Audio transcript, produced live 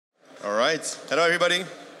right. Hello, everybody.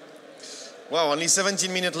 Wow, only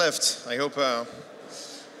 17 minutes left. I hope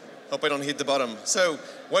I don't hit the bottom. So,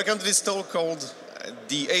 welcome to this talk called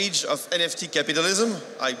The Age of NFT Capitalism.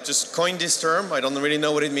 I just coined this term. I don't really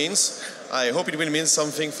know what it means. I hope it will mean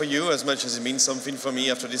something for you as much as it means something for me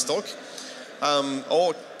after this talk.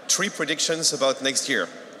 Or 3 predictions about next year.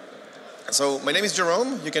 So, my name is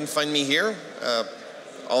Jerome. You can find me here.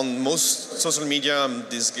 On most social media, I'm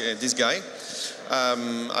this guy.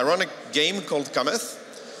 I run a game called Cometh,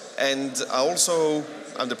 and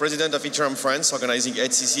I'm the president of Ethereum France, organizing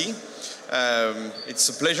HCC. It's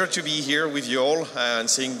a pleasure to be here with you all and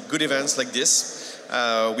seeing good events like this.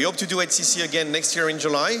 We hope to do HCC again next year in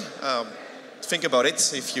July. Think about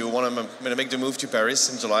it if you want to make the move to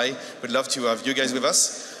Paris in July. We'd love to have you guys with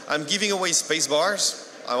us. I'm giving away space bars.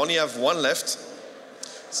 I only have 1 left.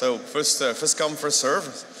 So first come, first serve.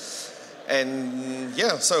 And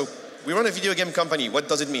yeah, so we run a video game company. What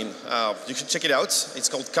does it mean? You should check it out. It's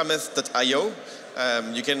called Cometh.io.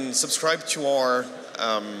 You can subscribe to our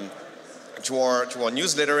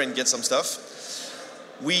newsletter and get some stuff.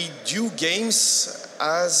 We do games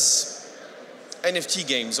as NFT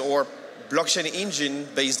games or blockchain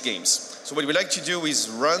engine-based games. So what we like to do is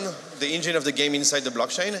run the engine of the game inside the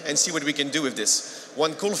blockchain and see what we can do with this.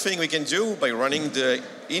 One cool thing we can do by running the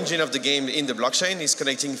engine of the game in the blockchain is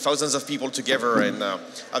connecting thousands of people together and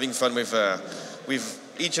having fun with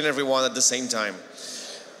each and every one at the same time.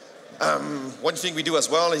 One thing we do as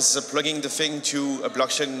well is plugging the thing to a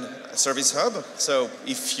blockchain service hub. So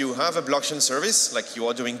if you have a blockchain service, like you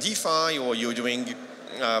are doing DeFi or you're doing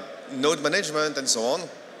node management and so on,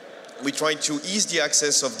 we try to ease the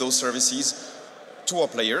access of those services to our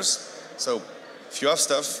players. So if you have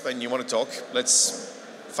stuff and you want to talk, let's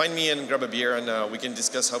find me and grab a beer and we can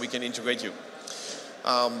discuss how we can integrate you.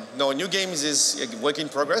 Now, new games is a work in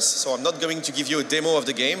progress, so I'm not going to give you a demo of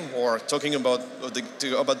the game or talking about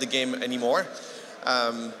the game anymore.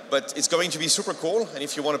 But it's going to be super cool, and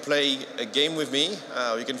if you want to play a game with me,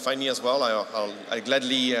 you can find me as well. I'll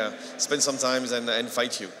gladly spend some time and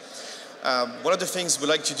fight you. One of the things we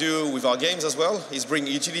like to do with our games as well is bring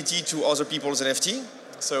utility to other people's NFT.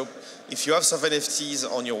 So if you have some NFTs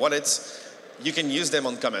on your wallet, you can use them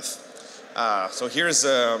on Cometh. So here's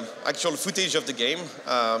actual footage of the game.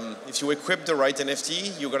 If you equip the right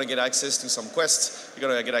NFT, you're going to get access to some quests, you're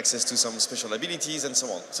going to get access to some special abilities and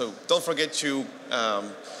so on. So don't forget to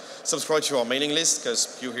subscribe to our mailing list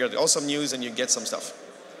because you hear the awesome news and you get some stuff.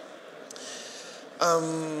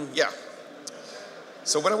 Yeah.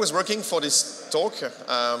 So when I was working for this talk,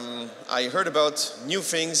 I heard about new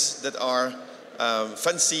things that are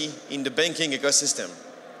fancy in the banking ecosystem.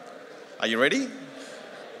 Are you ready?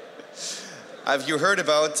 Have you heard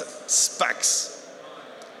about SPACs?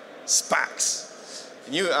 SPACs.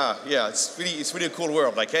 Yeah, it's really a cool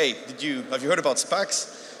word. Like, hey, have you heard about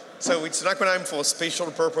SPACs? So it's an acronym for Special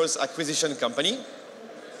Purpose Acquisition Company,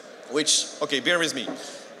 which, okay, bear with me.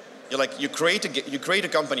 You create a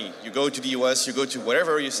company. You go to the US, you go to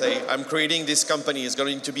wherever, you say, I'm creating this company, it's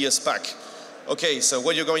going to be a SPAC. Okay, so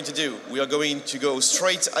what you're going to do? We are going to go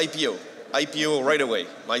straight IPO. IPO right away.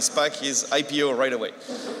 My SPAC is IPO right away.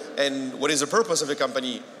 And what is the purpose of the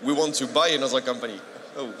company? We want to buy another company.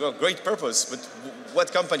 Oh, well, great purpose, but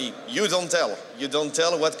what company? You don't tell. You don't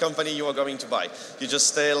tell what company you are going to buy. You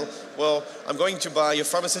just tell, well, I'm going to buy a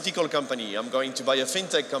pharmaceutical company. I'm going to buy a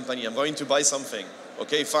fintech company. I'm going to buy something.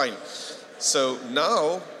 Okay, fine. So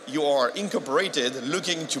now you are incorporated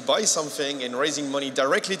looking to buy something and raising money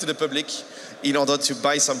directly to the public in order to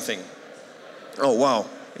buy something. Oh, wow.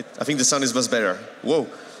 I think the sound is much better. Whoa.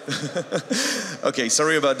 Okay,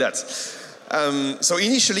 sorry about that. So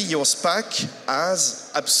initially, your SPAC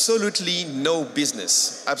has absolutely no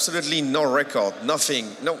business, absolutely no record,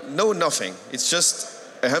 nothing, nothing. It's just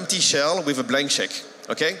an empty shell with a blank check,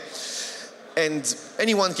 okay? And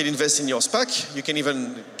anyone can invest in your SPAC. You can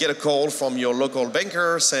even get a call from your local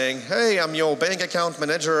banker saying, hey, I'm your bank account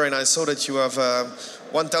manager and I saw that you have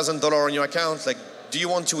 $1,000 on your account. Like, do you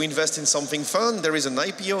want to invest in something fun? There is an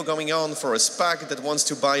IPO going on for a SPAC that wants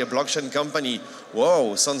to buy a blockchain company.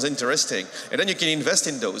 Whoa, sounds interesting. And then you can invest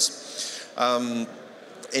in those. And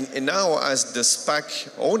now, as the SPAC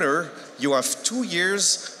owner, you have 2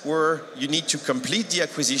 years where you need to complete the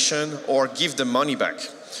acquisition or give the money back.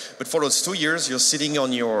 But for those 2 years, you're sitting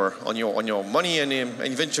on your money, and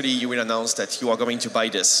eventually you will announce that you are going to buy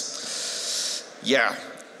this. Yeah,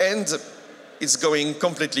 and it's going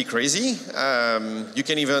completely crazy. You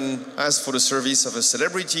can even ask for the service of a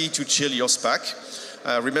celebrity to chill your SPAC.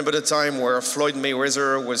 Remember the time where Floyd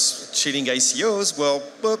Mayweather was chilling ICOs? Well,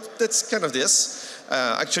 that's kind of this.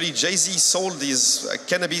 Actually, Jay-Z sold his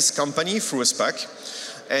cannabis company through a SPAC.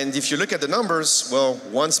 And if you look at the numbers, well,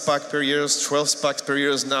 1 SPAC per year, 12 SPACs per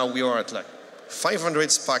year, now we are at like 500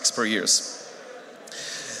 SPACs per year.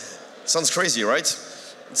 Sounds crazy, right?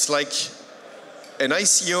 It's like an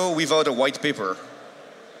ICO without a white paper,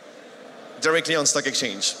 directly on stock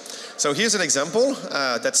exchange. So here's an example.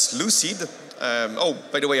 That's Lucid. Oh,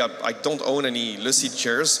 by the way, I don't own any Lucid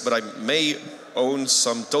shares, but I may own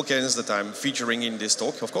some tokens that I'm featuring in this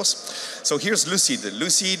talk, of course. So here's Lucid.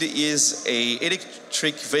 Lucid is an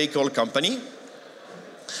electric vehicle company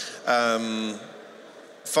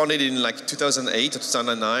founded in like 2008 or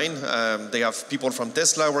 2009. They have people from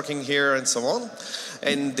Tesla working here and so on.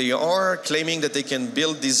 And they are claiming that they can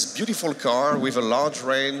build this beautiful car with a large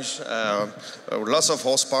range, lots of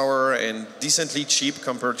horsepower, and decently cheap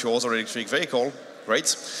compared to other electric vehicle,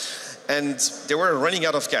 right? And they were running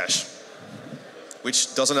out of cash,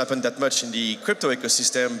 which doesn't happen that much in the crypto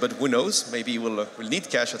ecosystem, but who knows, maybe we'll need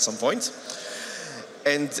cash at some point.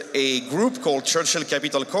 And a group called Churchill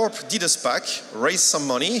Capital Corp did a SPAC, raised some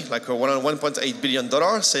money, like $1.8 billion,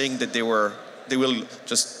 saying that they will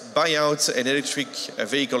just buy out an electric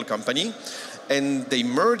vehicle company, and they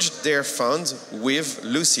merged their fund with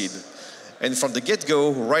Lucid. And from the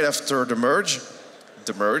get-go, right after the merge,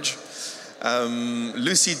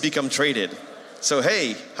 Lucid become traded. So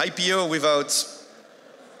hey, IPO without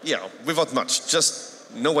much,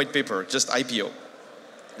 just no white paper, just IPO.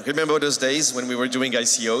 Remember those days when we were doing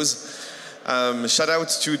ICOs? Shout out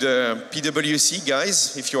to the PwC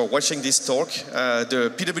guys, if you're watching this talk.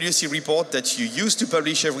 The PwC report that you used to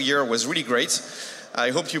publish every year was really great. I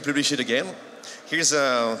hope you publish it again. Here's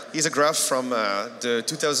a graph from the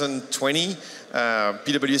 2020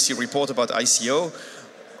 PwC report about ICO.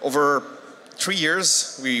 Over 3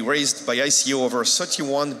 years, we raised by ICO over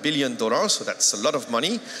 $31 billion, so that's a lot of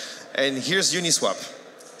money. And here's Uniswap.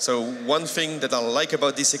 So one thing that I like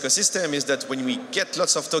about this ecosystem is that when we get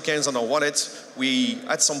lots of tokens on our wallet, we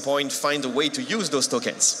at some point find a way to use those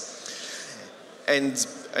tokens. And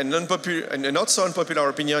a not so unpopular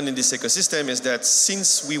opinion in this ecosystem is that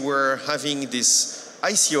since we were having this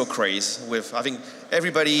ICO craze with having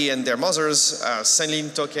everybody and their mothers selling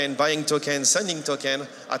token, buying token, sending token,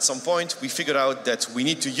 at some point we figured out that we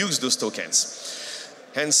need to use those tokens.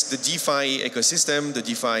 Hence the DeFi ecosystem, the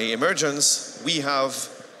DeFi emergence. We have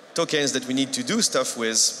tokens that we need to do stuff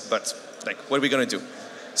with, but like, what are we going to do?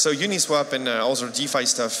 So Uniswap and other DeFi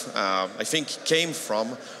stuff, I think, came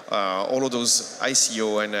from all of those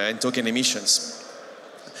ICO and token emissions.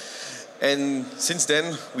 And since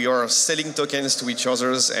then, we are selling tokens to each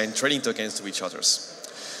other and trading tokens to each other.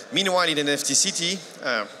 Meanwhile, in NFT City,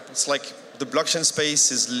 it's like the blockchain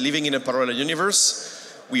space is living in a parallel universe.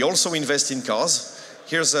 We also invest in cars.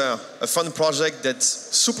 Here's a fun project that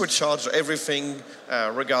supercharged everything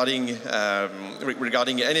regarding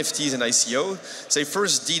NFTs and ICO. So they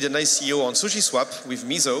first did an ICO on SushiSwap with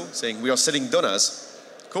Miso, saying we are selling donuts.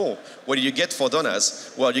 Cool. What do you get for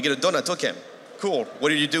donuts? Well, you get a donut token. Cool. What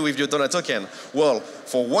do you do with your donut token? Well,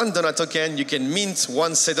 for one donut token, you can mint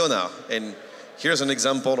one Sedona. And here's an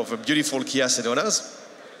example of a beautiful Kia Sedonas.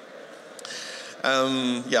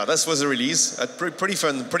 Yeah, that was a release. A pretty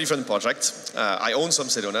fun project. I own some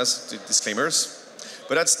Sedonas, disclaimers.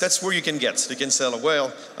 But that's where you can get. You can sell,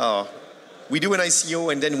 well, we do an ICO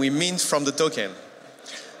and then we mint from the token.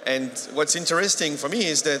 And what's interesting for me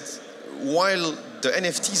is that while the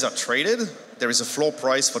NFTs are traded, there is a floor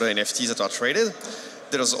price for the NFTs that are traded.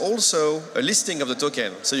 There is also a listing of the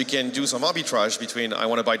token. So you can do some arbitrage between I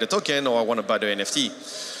want to buy the token or I want to buy the NFT.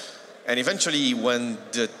 And eventually when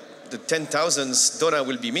the 10,000th donut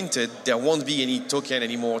will be minted, there won't be any token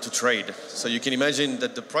anymore to trade. So you can imagine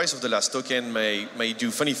that the price of the last token may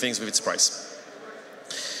do funny things with its price.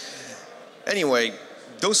 Anyway,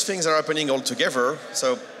 those things are happening all together.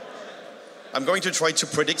 So I'm going to try to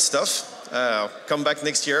predict stuff, come back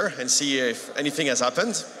next year and see if anything has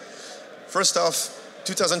happened. First off,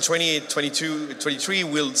 2020, 22, 23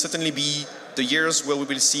 will certainly be the years where we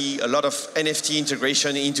will see a lot of NFT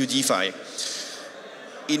integration into DeFi.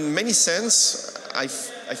 In many sense, I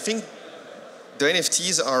think the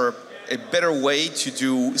NFTs are a better way to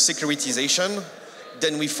do securitization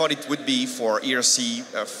than we thought it would be for ERC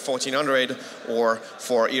 1400 or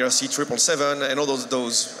for ERC 777 and all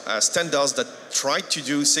those standards that try to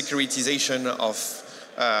do securitization of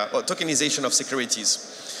or tokenization of securities.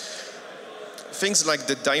 Things like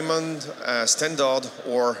the Diamond standard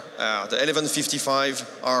or the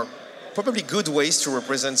 1155 are probably good ways to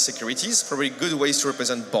represent securities, probably good ways to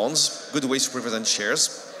represent bonds, good ways to represent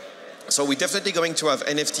shares. So we're definitely going to have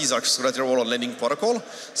NFTs as collateral on lending protocol,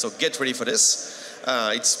 so get ready for this.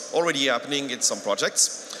 It's already happening in some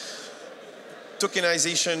projects.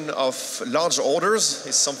 Tokenization of large orders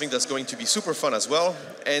is something that's going to be super fun as well.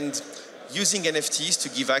 And using NFTs to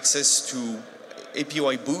give access to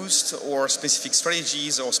API boost or specific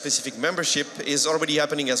strategies or specific membership is already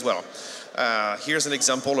happening as well. Here's an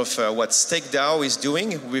example of what StakeDAO is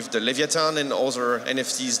doing with the Leviathan and other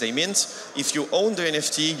NFTs they mint. If you own the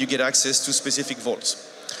NFT, you get access to specific vaults.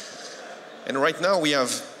 And right now we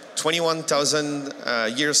have 21,000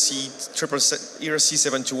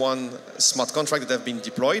 ERC721 smart contracts that have been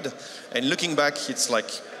deployed. And looking back, it's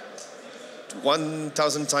like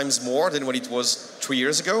 1,000 times more than what it was 3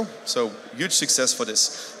 years ago. So huge success for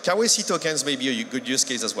this. KYC tokens may be a good use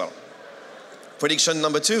case as well. Prediction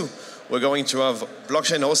number 2, we're going to have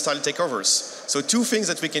blockchain hostile takeovers. So 2 things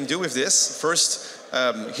that we can do with this. First,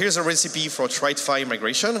 here's a recipe for TradFi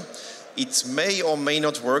migration. It may or may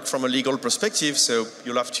not work from a legal perspective, so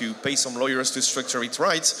you'll have to pay some lawyers to structure it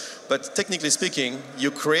right. But technically speaking,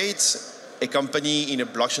 you create a company in a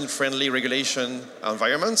blockchain-friendly regulation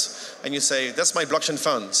environment, and you say, that's my blockchain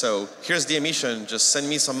fund, so here's the emission, just send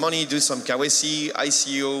me some money, do some KYC,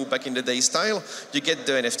 ICO, back in the day style, you get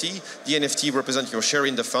the NFT. The NFT represents your share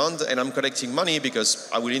in the fund, and I'm collecting money because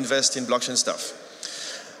I will invest in blockchain stuff.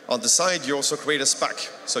 On the side, you also create a SPAC.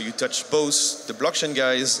 So you touch both the blockchain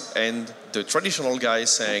guys and the traditional guys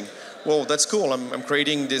saying, well, that's cool, I'm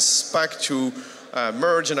creating this SPAC to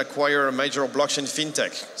merge and acquire a major blockchain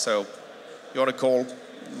fintech. So you want to call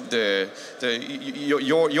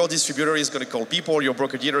your distributor is going to call people, your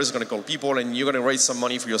broker-dealer is going to call people, and you're going to raise some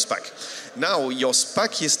money for your SPAC. Now, your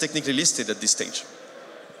SPAC is technically listed at this stage.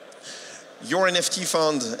 Your NFT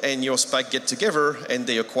fund and your SPAC get together and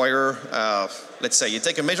they acquire, let's say you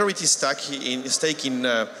take a majority stake in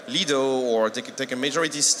Lido, or take a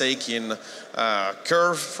majority stake in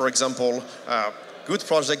Curve, for example, good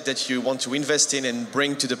project that you want to invest in and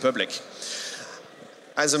bring to the public.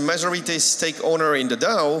 As a majority stake owner in the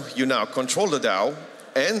DAO, you now control the DAO,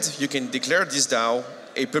 and you can declare this DAO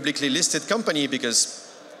a publicly listed company because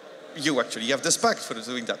you actually have the SPAC for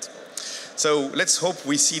doing that. So let's hope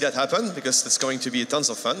we see that happen, because it's going to be tons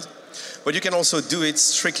of fun. But you can also do it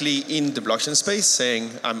strictly in the blockchain space, saying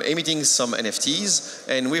I'm emitting some NFTs,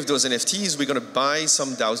 and with those NFTs, we're going to buy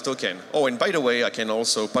some DAO's token. Oh, and by the way, I can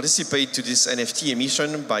also participate to this NFT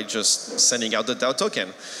emission by just sending out the DAO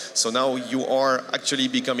token. So now you are actually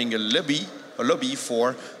becoming a lobby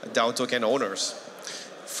for DAO token owners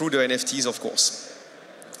through the NFTs, of course.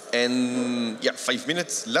 And yeah, 5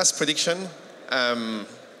 minutes. Last prediction.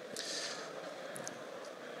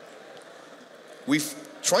 We've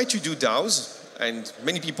tried to do DAOs, and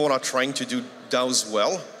many people are trying to do DAOs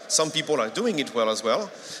well. Some people are doing it well as well.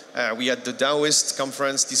 We had the Daoist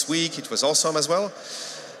conference this week. It was awesome as well.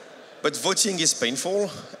 But voting is painful,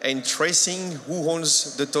 and tracing who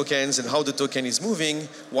owns the tokens and how the token is moving,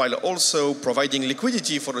 while also providing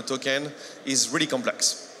liquidity for the token, is really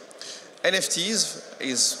complex. NFTs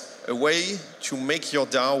is a way to make your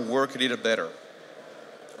DAO work a little better,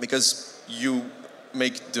 because you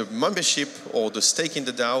make the membership or the stake in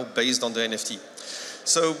the DAO based on the NFT.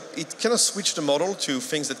 So it kind of switched the model to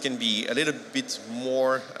things that can be a little bit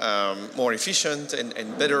more efficient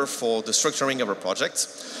and better for the structuring of a project.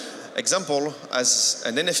 Example, as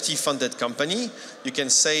an NFT-funded company, you can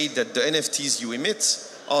say that the NFTs you emit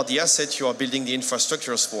are the assets you are building the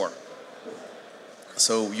infrastructures for.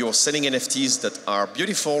 So you're selling NFTs that are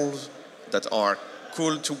beautiful, that are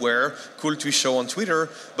cool to wear, cool to show on Twitter,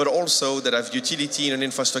 but also that have utility in an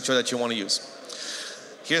infrastructure that you want to use.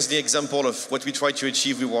 Here's the example of what we try to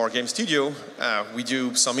achieve with our game studio. We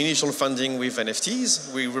do some initial funding with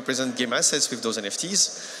NFTs. We represent game assets with those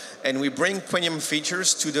NFTs, and we bring premium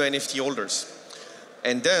features to the NFT holders.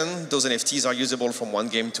 And then those NFTs are usable from one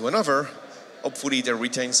game to another. Hopefully they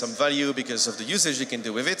retain some value because of the usage you can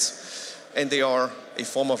do with it, and they are a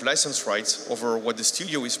form of license rights over what the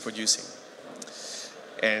studio is producing.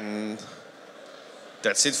 And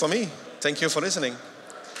that's it for me. Thank you for listening.